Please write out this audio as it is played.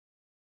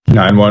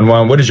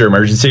911, what is your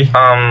emergency?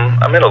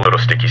 I'm in a little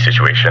sticky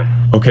situation.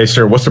 Okay,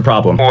 sir, what's the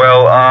problem?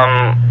 Well,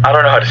 I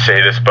don't know how to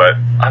say this, but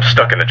I'm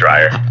stuck in the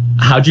dryer.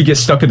 How'd you get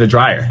stuck in the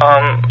dryer?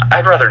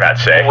 I'd rather not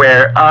say.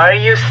 Where are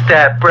you,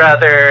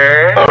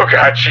 stepbrother? Oh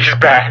god, she's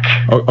back.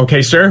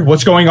 Okay, sir,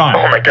 what's going on?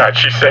 Oh my god,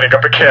 she's setting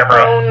up a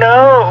camera. Oh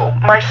no,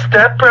 my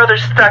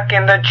stepbrother's stuck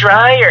in the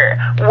dryer.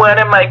 What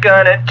am I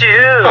gonna do?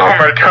 Oh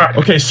my god.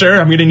 Okay, sir,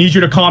 I'm gonna need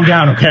you to calm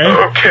down, okay?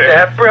 Okay.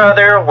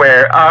 Stepbrother,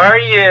 where are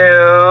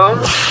you?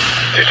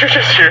 Did you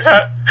just hear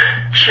that?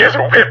 She has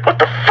a whip. What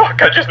the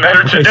fuck? I just met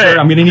her Okay, today. sir,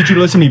 I'm gonna need you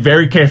to listen to me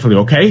very carefully,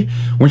 okay?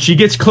 When she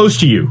gets close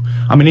to you,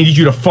 I'm gonna need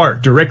you to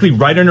fart directly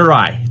right in her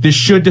eye. This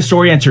should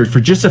disorient her for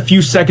just a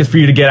few seconds for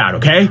you to get out,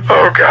 okay?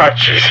 Oh god,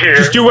 she's here.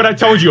 Just do what I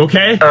told you,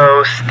 okay?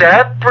 Oh,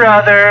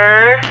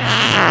 stepbrother.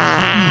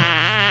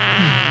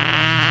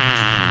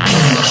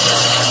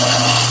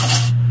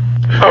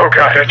 Oh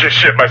god, I just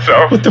shit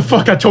myself. What the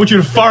fuck? I told you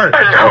to fart.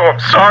 I know, I'm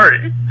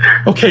sorry.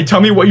 Okay,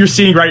 tell me what you're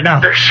seeing right now.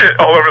 There's shit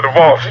all over the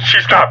walls and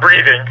she's not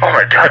breathing. Oh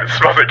my god, it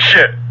smells like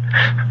shit.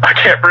 I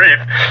can't breathe.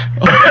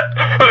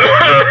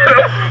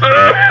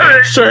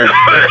 Sir.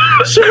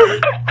 Sir.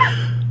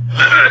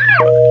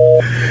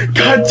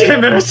 God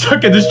damn it, I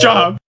suck at this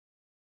job.